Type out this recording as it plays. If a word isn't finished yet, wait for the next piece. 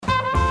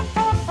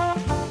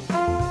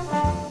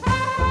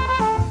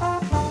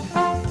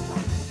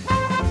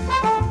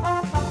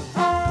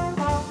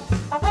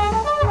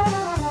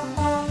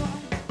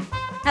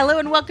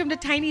welcome to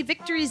Tiny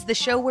Victories, the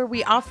show where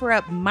we offer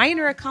up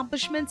minor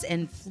accomplishments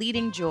and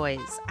fleeting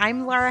joys.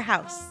 I'm Laura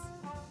House.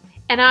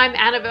 And I'm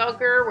Annabelle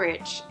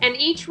Gurwitch. And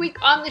each week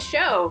on the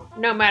show,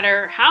 no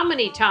matter how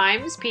many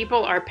times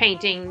people are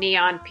painting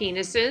neon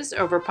penises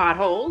over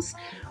potholes,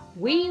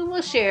 we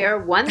will share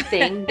one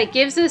thing that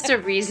gives us a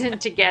reason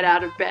to get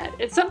out of bed.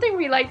 It's something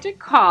we like to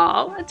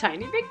call a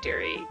tiny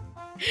victory.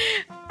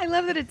 I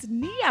love that it's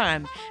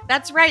neon.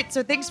 That's right.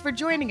 So thanks for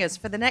joining us.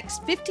 For the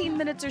next 15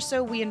 minutes or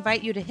so, we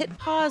invite you to hit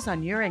pause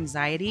on your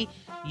anxiety.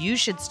 You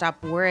should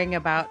stop worrying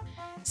about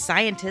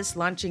scientists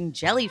launching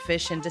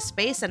jellyfish into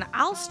space, and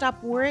I'll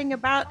stop worrying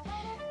about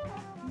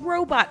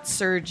robot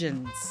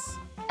surgeons.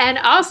 And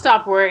I'll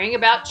stop worrying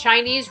about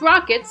Chinese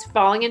rockets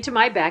falling into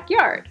my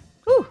backyard.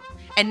 Whew.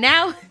 And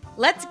now,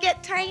 let's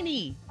get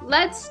tiny.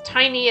 Let's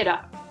tiny it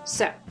up.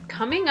 So,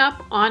 coming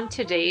up on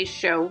today's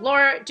show,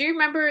 Laura, do you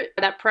remember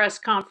that press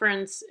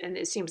conference? And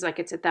it seems like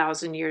it's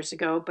 1,000 years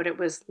ago, but it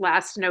was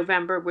last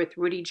November with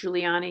Rudy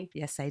Giuliani.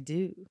 Yes, I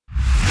do.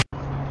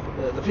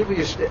 The people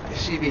you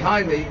see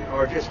behind me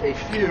are just a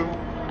few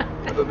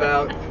of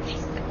about,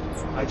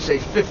 I'd say,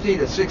 50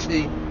 to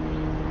 60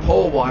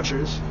 poll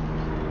watchers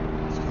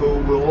who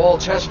will all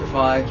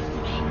testify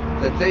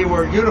that they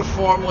were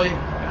uniformly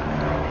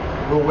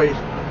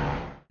waiting.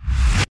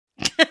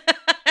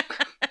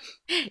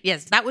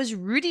 Yes, that was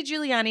Rudy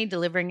Giuliani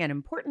delivering an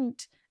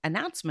important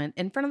announcement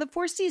in front of the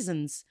Four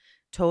Seasons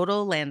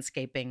Total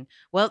Landscaping.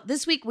 Well,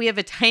 this week we have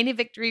a tiny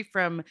victory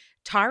from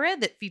Tara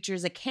that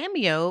features a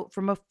cameo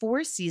from a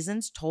Four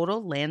Seasons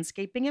Total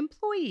Landscaping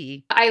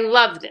employee. I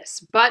love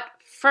this. But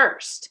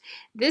first,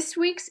 this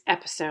week's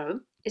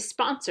episode is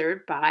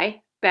sponsored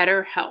by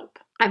BetterHelp.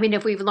 I mean,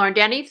 if we've learned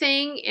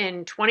anything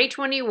in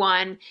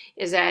 2021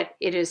 is that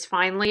it is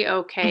finally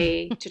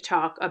okay to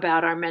talk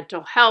about our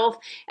mental health.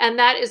 And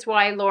that is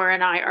why Laura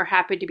and I are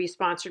happy to be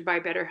sponsored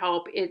by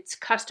BetterHelp. It's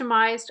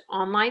customized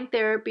online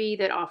therapy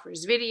that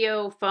offers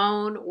video,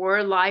 phone,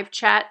 or live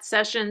chat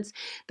sessions.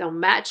 They'll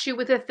match you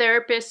with a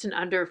therapist in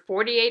under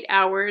 48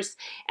 hours.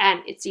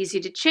 And it's easy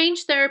to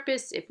change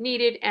therapists if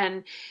needed.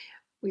 And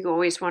we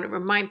always want to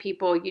remind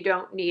people you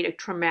don't need a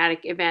traumatic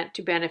event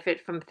to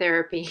benefit from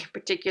therapy,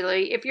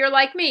 particularly if you're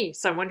like me,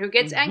 someone who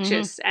gets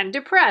anxious and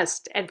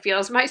depressed and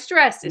feels my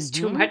stress is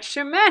too much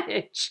to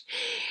manage.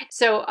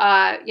 So,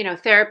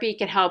 therapy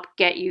can help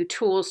get you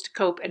tools to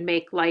cope and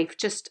make life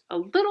just a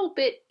little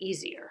bit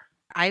easier.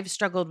 I've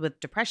struggled with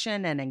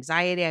depression and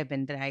anxiety. I've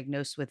been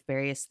diagnosed with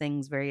various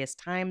things, various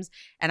times,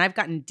 and I've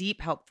gotten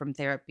deep help from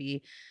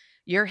therapy.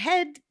 Your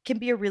head can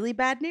be a really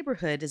bad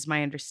neighborhood, is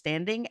my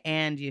understanding,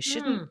 and you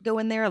shouldn't go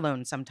in there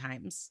alone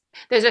sometimes.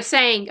 There's a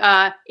saying,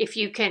 if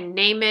you can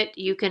name it,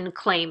 you can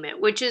claim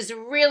it, which is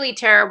really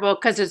terrible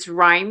because it's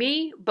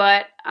rhymey,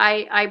 but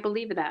I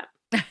believe that.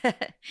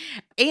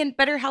 And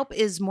BetterHelp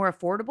is more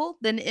affordable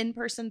than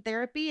in-person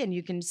therapy, and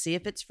you can see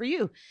if it's for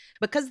you.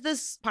 Because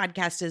this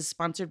podcast is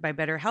sponsored by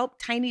BetterHelp,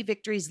 Tiny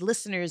Victories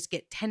listeners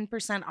get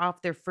 10%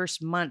 off their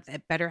first month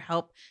at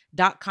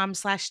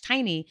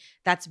betterhelp.com/tiny.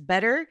 That's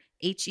better,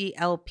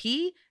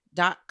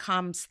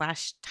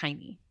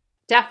 HELP.com/tiny.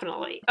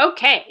 Definitely.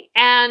 Okay.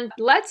 And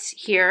let's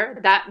hear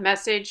that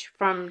message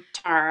from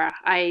Tara.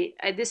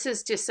 This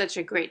is just such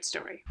a great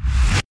story.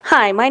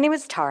 Hi, my name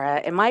is Tara,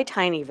 and my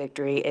tiny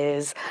victory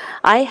is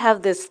I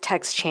have this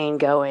text chain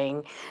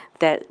going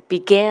that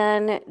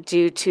began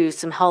due to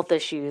some health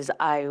issues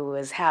I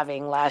was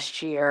having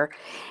last year,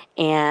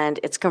 and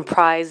it's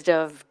comprised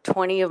of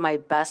 20 of my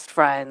best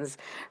friends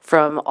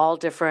from all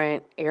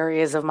different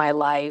areas of my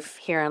life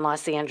here in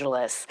Los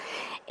Angeles.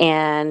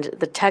 And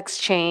the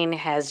text chain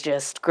has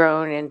just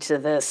grown into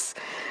this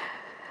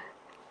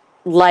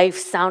life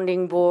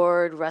sounding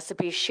board,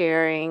 recipe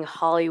sharing,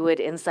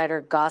 Hollywood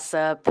insider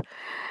gossip,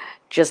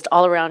 just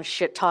all around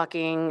shit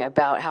talking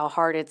about how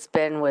hard it's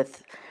been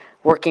with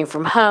working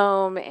from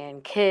home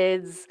and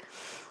kids.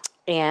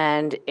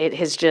 And it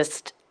has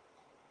just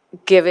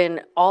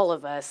given all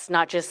of us,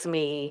 not just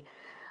me,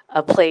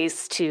 a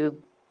place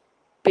to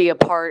be a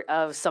part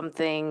of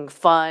something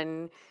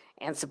fun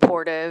and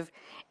supportive.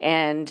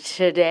 And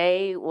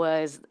today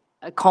was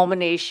a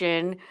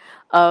culmination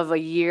of a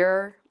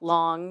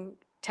year-long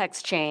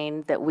text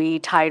chain that we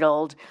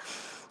titled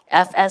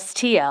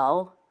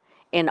FSTL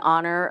in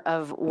honor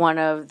of one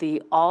of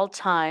the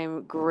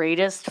all-time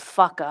greatest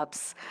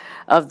fuck-ups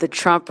of the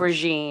Trump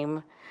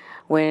regime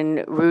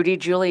when Rudy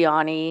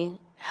Giuliani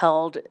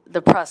held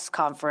the press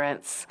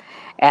conference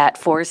at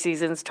Four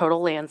Seasons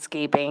Total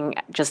Landscaping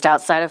just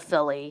outside of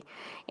Philly.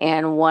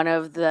 And one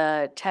of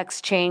the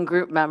text chain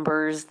group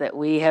members that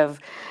we have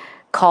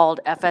called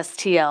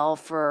FSTL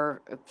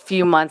for a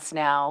few months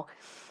now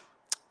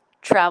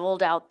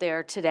traveled out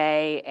there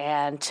today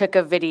and took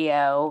a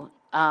video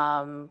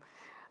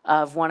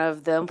of one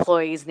of the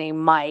employees named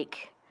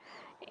Mike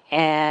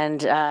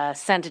and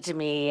sent it to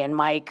me. And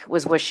Mike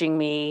was wishing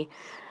me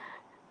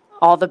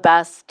all the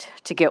best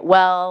to get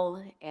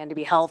well and to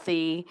be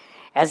healthy.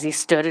 as he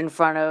stood in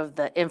front of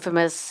the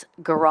infamous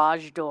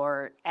garage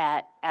door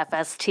at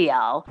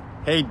FSTL.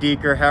 Hey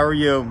Deeker, how are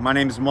you? My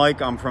name's Mike.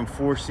 I'm from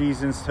Four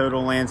Seasons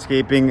Total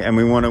Landscaping, and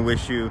we want to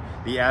wish you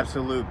the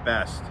absolute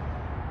best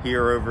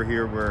over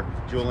here where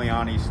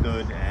Giuliani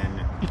stood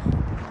and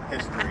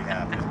history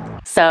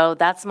happened. So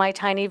that's my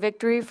tiny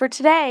victory for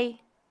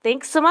today.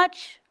 Thanks so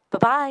much.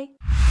 Bye-bye.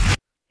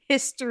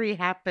 History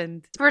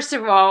happened. First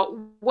of all,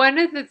 one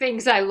of the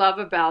things I love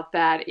about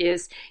that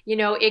is,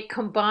 it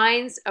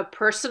combines a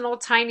personal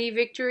tiny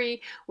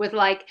victory with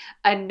like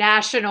a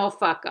national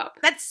fuck up.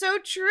 That's so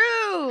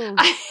true.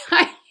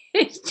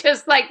 It's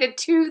just like the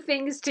two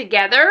things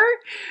together.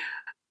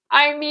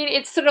 I mean,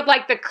 it's sort of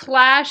like the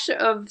clash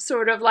of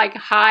sort of like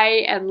high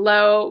and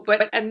low.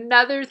 But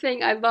another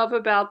thing I love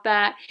about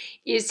that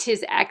is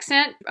his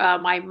accent.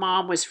 My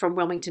mom was from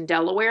Wilmington,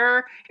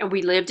 Delaware, and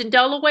we lived in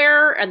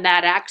Delaware. And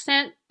that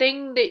accent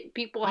thing that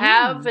people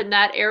have in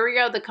that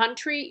area of the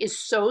country is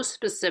so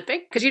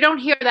specific because you don't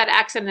hear that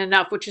accent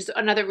enough, which is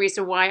another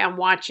reason why I'm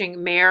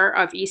watching Mayor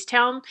of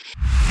Easttown.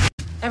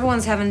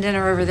 Everyone's having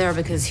dinner over there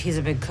because he's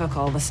a big cook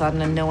all of a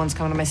sudden and no one's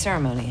coming to my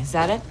ceremony. Is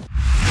that it?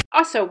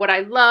 Also, what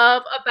I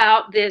love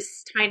about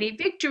this tiny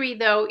victory,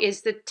 though,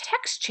 is the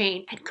text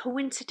chain. And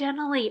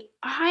coincidentally,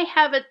 I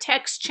have a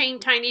text chain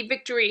tiny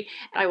victory.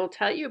 I will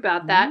tell you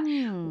about that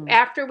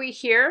after we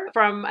hear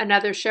from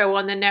another show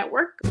on the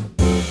network.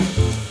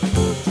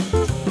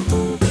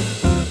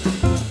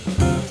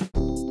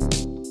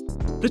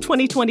 The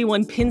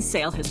 2021 pin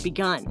sale has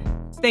begun.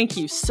 Thank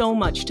you so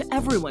much to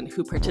everyone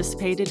who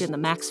participated in the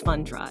Max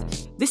Fun Drive.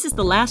 This is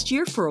the last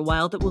year for a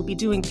while that we'll be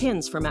doing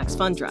pins for Max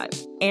Fun Drive,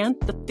 and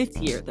the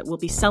 5th year that we'll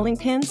be selling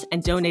pins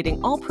and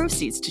donating all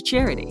proceeds to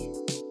charity.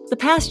 The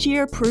past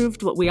year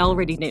proved what we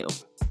already knew,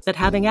 that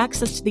having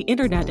access to the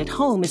internet at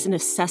home is a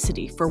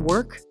necessity for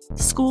work,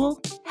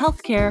 school,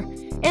 healthcare,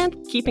 and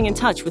keeping in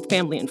touch with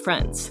family and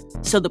friends.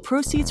 So the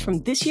proceeds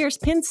from this year's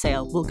pin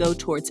sale will go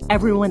towards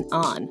Everyone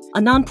On, a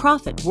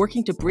nonprofit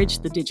working to bridge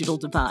the digital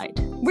divide.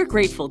 We're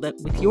grateful that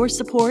with your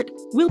support,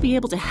 we'll be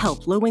able to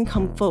help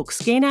low-income folks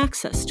gain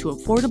access to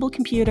affordable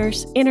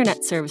computers,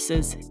 internet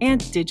services,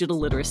 and digital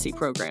literacy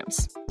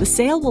programs. The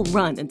sale will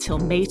run until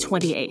May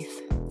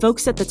 28th.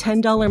 Folks at the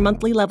 $10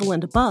 monthly level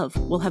and above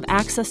will have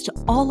access to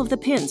all of the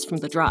pins from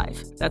the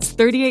drive. That's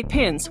 38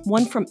 pins,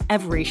 one from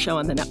every show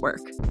on the network.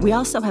 We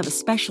also have a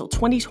special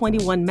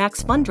 2021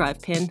 Max Fun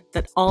Drive pin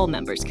that all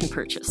members can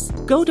purchase.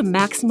 Go to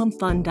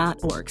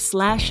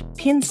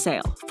MaximumFun.org/pin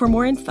sale for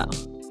more info.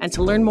 And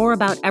to learn more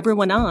about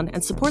Everyone On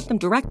and support them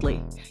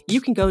directly,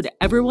 you can go to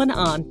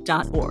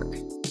everyoneon.org.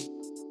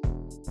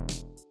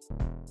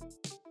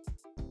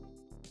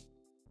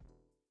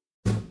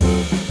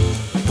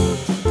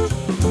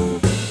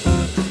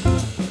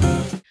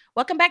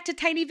 Welcome back to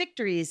Tiny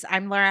Victories.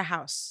 I'm Laura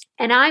House.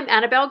 And I'm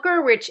Annabelle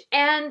Gurwitch.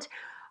 And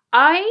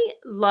I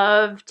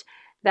loved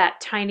that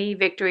tiny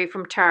victory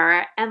from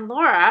Tara. And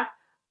Laura,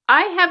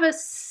 I have a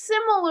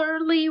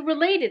similarly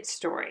related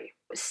story.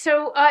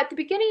 So at the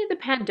beginning of the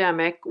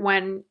pandemic,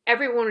 when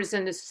everyone was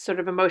in this sort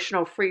of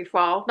emotional free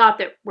fall, not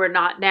that we're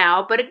not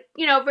now, but a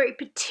very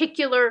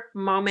particular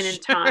moment in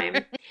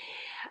time,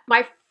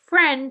 my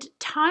friend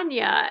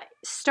Tanya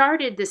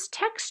started this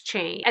text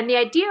chain. And the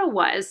idea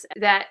was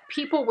that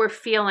people were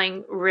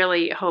feeling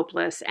really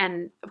hopeless.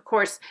 And of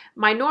course,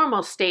 my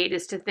normal state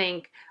is to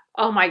think,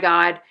 oh my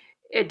God,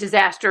 a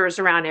disaster is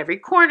around every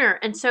corner.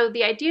 And so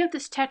the idea of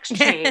this text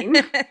chain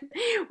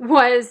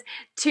was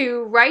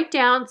to write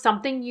down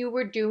something you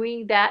were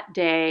doing that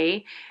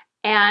day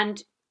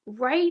and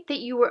write that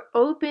you were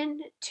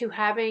open to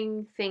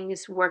having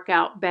things work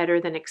out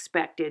better than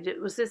expected. It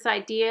was this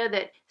idea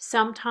that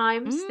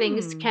sometimes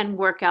things can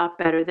work out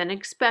better than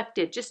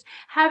expected. Just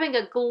having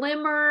a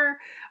glimmer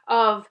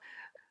of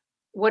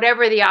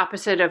whatever the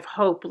opposite of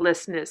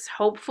hopelessness,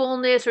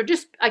 hopefulness, or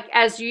just like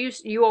as you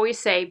always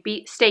say,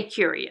 stay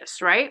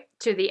curious, right,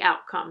 to the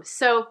outcome.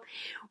 So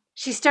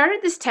she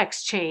started this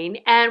text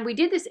chain, and we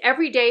did this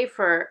every day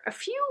for a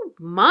few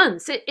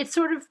months. It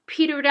sort of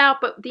petered out,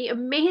 but the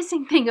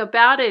amazing thing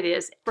about it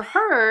is, for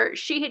her,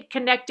 she had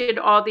connected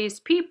all these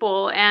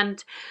people,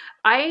 and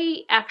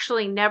I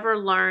actually never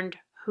learned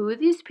who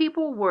these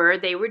people were.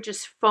 They were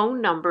just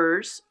phone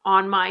numbers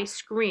on my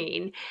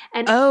screen,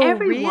 and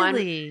everyone.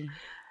 Really?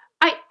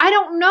 I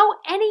don't know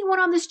anyone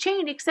on this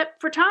chain except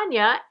for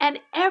Tanya, and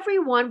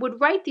everyone would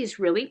write these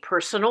really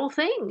personal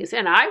things,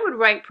 and I would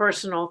write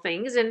personal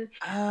things, and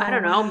I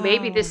don't know,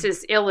 maybe this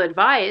is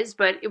ill-advised,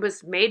 but it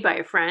was made by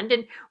a friend,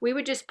 and we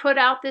would just put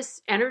out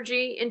this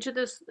energy into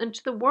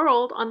the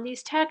world on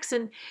these texts,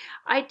 and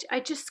I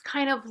just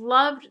kind of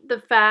loved the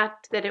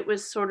fact that it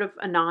was sort of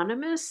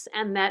anonymous,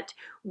 and that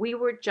we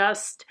were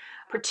just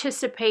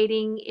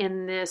participating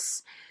in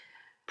this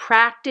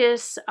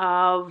practice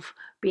of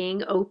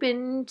being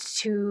open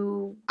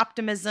to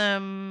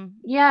optimism.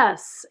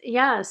 Yes.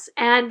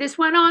 And this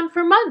went on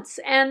for months,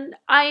 and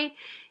I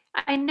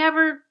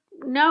never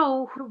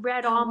know who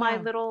read all my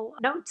little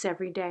notes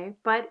every day,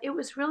 but it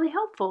was really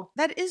helpful.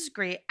 That is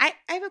great. I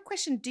have a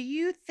question. Do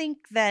you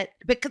think that,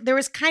 because there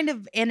was kind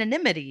of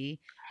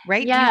anonymity,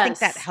 right? Yes. Do you think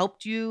that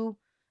helped you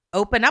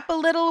open up a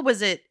little?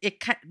 Was it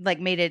like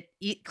made it,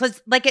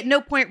 because like at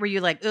no point were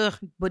you like, ugh,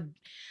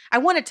 I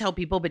want to tell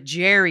people, but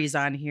Jerry's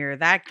on here,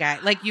 that guy.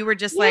 Like you were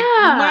just like,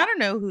 I don't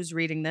know who's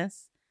reading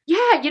this.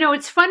 Yeah,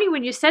 it's funny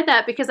when you said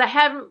that because I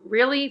haven't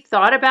really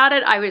thought about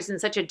it. I was in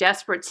such a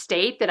desperate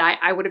state that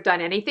I would have done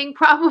anything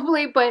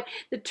probably. But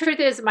the truth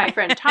is, my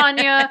friend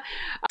Tanya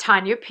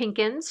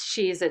Pinkins,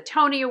 she's a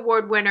Tony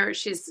Award winner.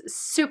 She's a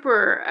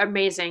super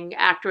amazing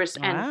actress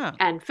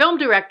and film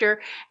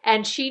director.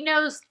 And she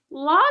knows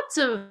lots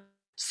of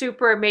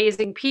super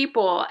amazing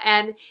people.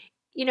 And,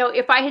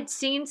 if I had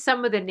seen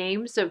some of the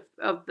names of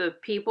the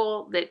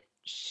people that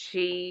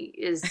she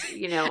is,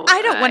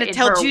 I don't want to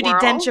tell Judi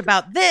Dench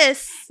about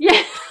this.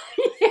 Yeah.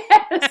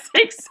 Yes,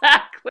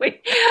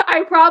 exactly.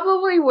 I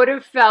probably would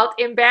have felt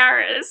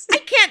embarrassed. I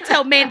can't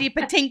tell Mandy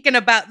Patinkin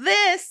about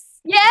this.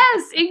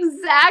 Yes,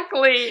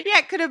 exactly. Yeah,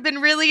 it could have been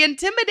really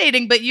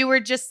intimidating, but you were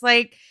just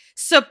like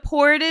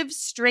supportive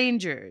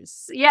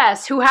strangers.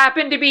 Yes, who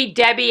happened to be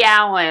Debbie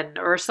Allen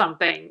or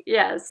something.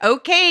 Yes.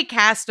 Okay,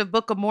 cast of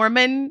Book of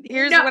Mormon.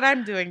 Here's what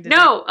I'm doing today.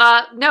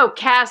 No,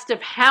 cast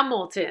of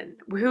Hamilton,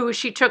 who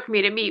she took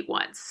me to meet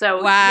once.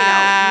 So,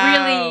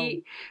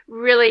 really,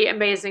 really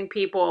amazing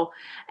people.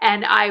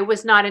 And I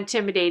was not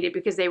intimidated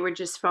because they were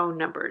just phone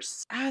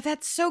numbers. Oh,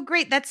 that's so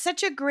great. That's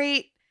such a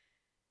great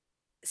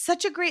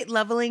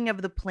leveling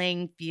of the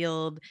playing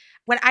field.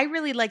 What I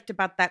really liked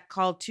about that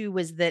call too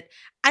was that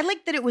I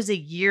liked that it was a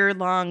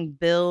year-long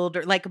build,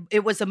 or like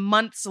it was a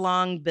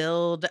months-long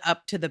build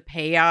up to the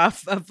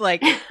payoff of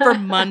like for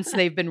months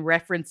they've been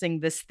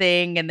referencing this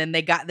thing and then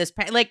they got this.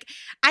 Like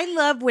I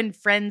love when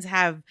friends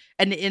have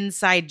an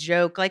inside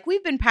joke. Like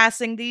we've been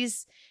passing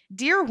these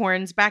deer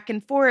horns back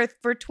and forth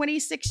for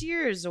 26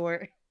 years,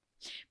 or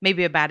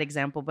maybe a bad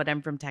example, but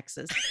I'm from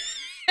Texas.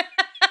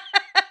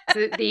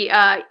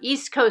 The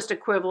East Coast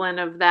equivalent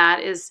of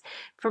that is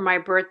for my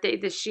birthday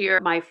this year.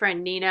 My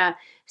friend Nina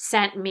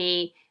sent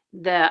me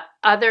the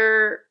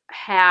other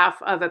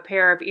half of a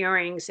pair of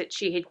earrings that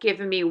she had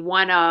given me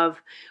one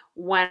of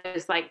when I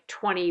was like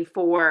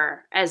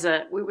 24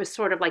 we was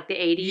sort of like the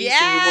 80s.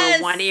 Yes! And you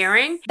wore one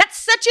earring. That's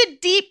such a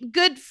deep,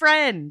 good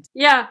friend.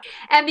 Yeah.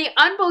 And the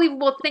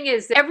unbelievable thing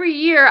is every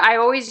year I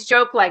always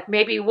joke like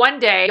maybe one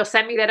day you'll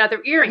send me that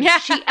other earring. Yeah.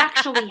 She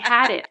actually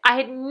had it. I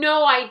had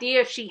no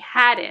idea she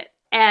had it.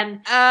 And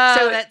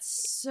so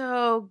that's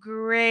so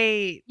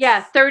great.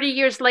 Yeah, 30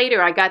 years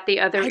later, I got the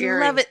other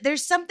earring. I love it.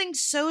 There's something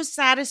so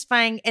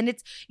satisfying. And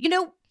it's,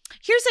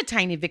 here's a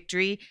tiny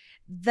victory.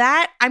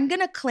 That I'm going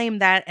to claim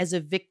that as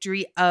a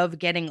victory of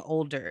getting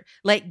older.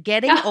 Like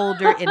getting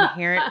older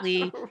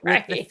inherently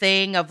right. with the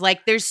thing of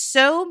like, there's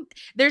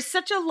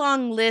such a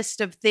long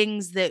list of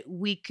things that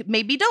we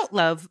maybe don't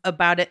love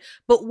about it.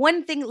 But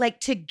one thing,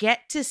 like to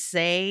get to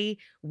say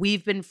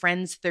we've been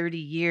friends 30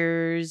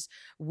 years,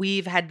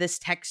 we've had this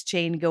text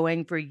chain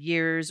going for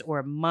years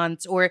or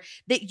months, or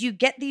that you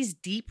get these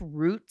deep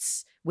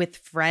roots with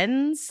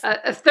friends.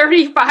 A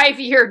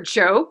 35-year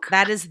joke.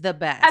 That is the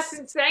best. That's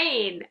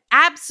insane.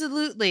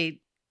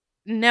 Absolutely.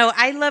 No,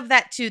 I love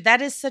that too.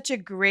 That is such a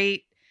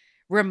great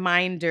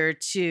reminder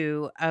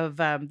too of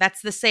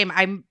that's the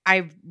same.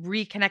 I've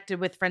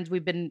reconnected with friends.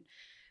 We've been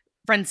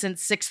friends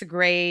since 6th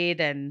grade,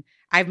 and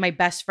I have my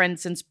best friend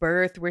since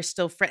birth. We're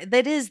still friends.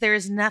 There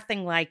is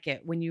nothing like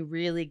it when you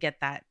really get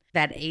that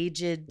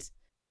aged,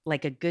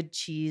 like a good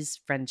cheese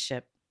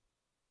friendship.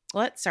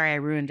 What? Sorry, I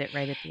ruined it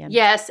right at the end.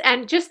 Yes,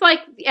 and just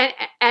like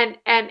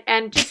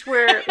and just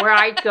where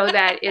I go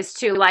that is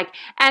to like,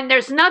 and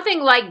there's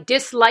nothing like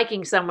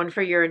disliking someone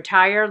for your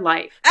entire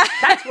life.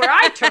 That's where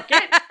I took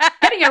it.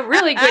 Getting a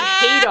really good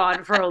hate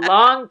on for a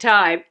long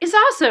time is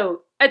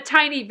also a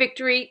tiny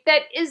victory.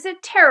 That is a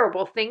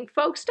terrible thing,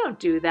 folks. Don't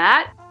do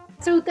that.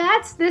 So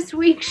that's this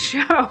week's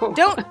show.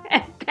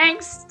 And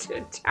thanks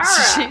to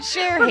Tara.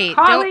 Share hate.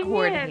 Don't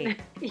hoard hate.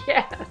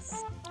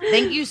 Yes.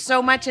 Thank you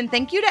so much, and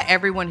thank you to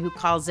everyone who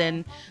calls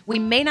in. We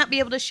may not be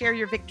able to share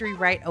your victory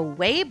right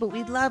away, but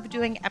we love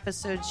doing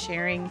episodes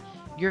sharing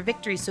your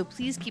victories, so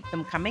please keep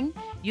them coming.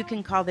 You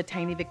can call the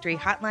Tiny Victory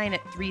Hotline at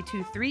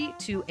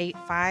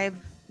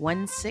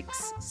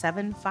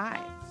 323-285-1675.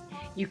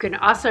 You can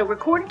also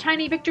record a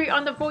Tiny Victory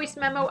on the voice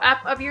memo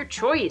app of your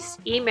choice.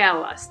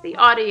 Email us the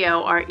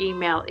audio. Our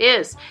email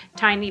is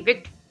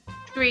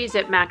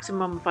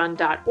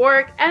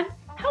tinyvictories@maximumfun.org, and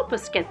help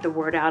us get the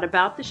word out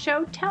about the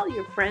show. Tell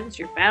your friends,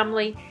 your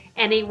family,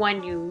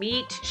 anyone you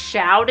meet.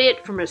 Shout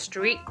it from a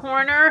street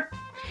corner.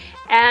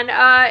 And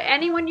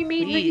anyone you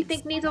meet who you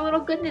think needs a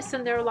little goodness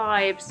in their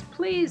lives,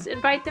 please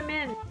invite them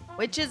in.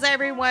 Which is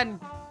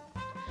everyone.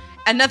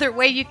 Another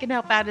way you can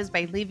help out is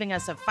by leaving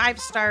us a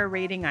 5-star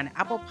rating on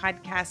Apple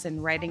Podcasts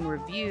and writing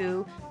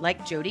review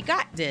like Jody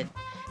Gott did.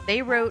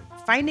 They wrote,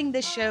 "Finding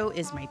this show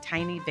is my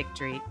tiny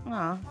victory."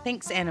 Aw,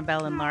 thanks,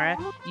 Annabelle and Laura.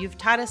 You've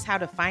taught us how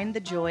to find the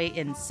joy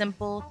in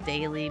simple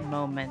daily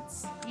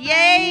moments.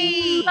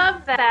 Yay!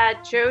 Love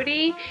that,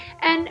 Jody.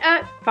 And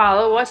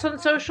follow us on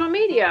social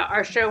media.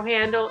 Our show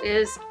handle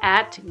is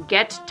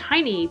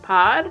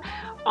 @GetTinyPod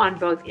on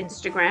both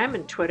Instagram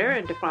and Twitter.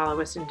 And to follow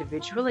us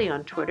individually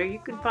on Twitter, you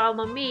can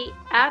follow me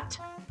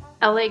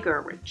L.A.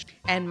 Gurwitch.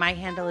 And my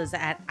handle is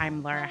at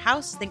I'm Laura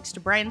House. Thanks to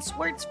Brian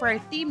Swartz for our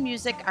theme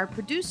music. Our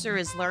producer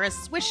is Laura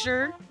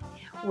Swisher.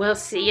 We'll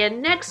see you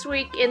next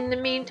week. In the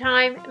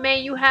meantime,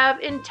 may you have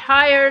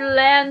entire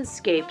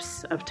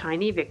landscapes of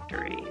tiny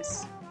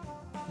victories.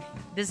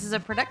 This is a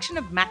production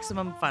of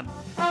Maximum Fun.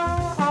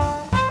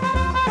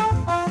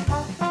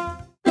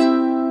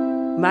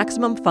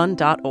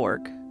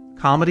 MaximumFun.org.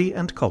 Comedy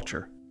and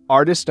culture.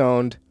 Artist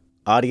owned.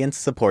 Audience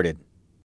supported.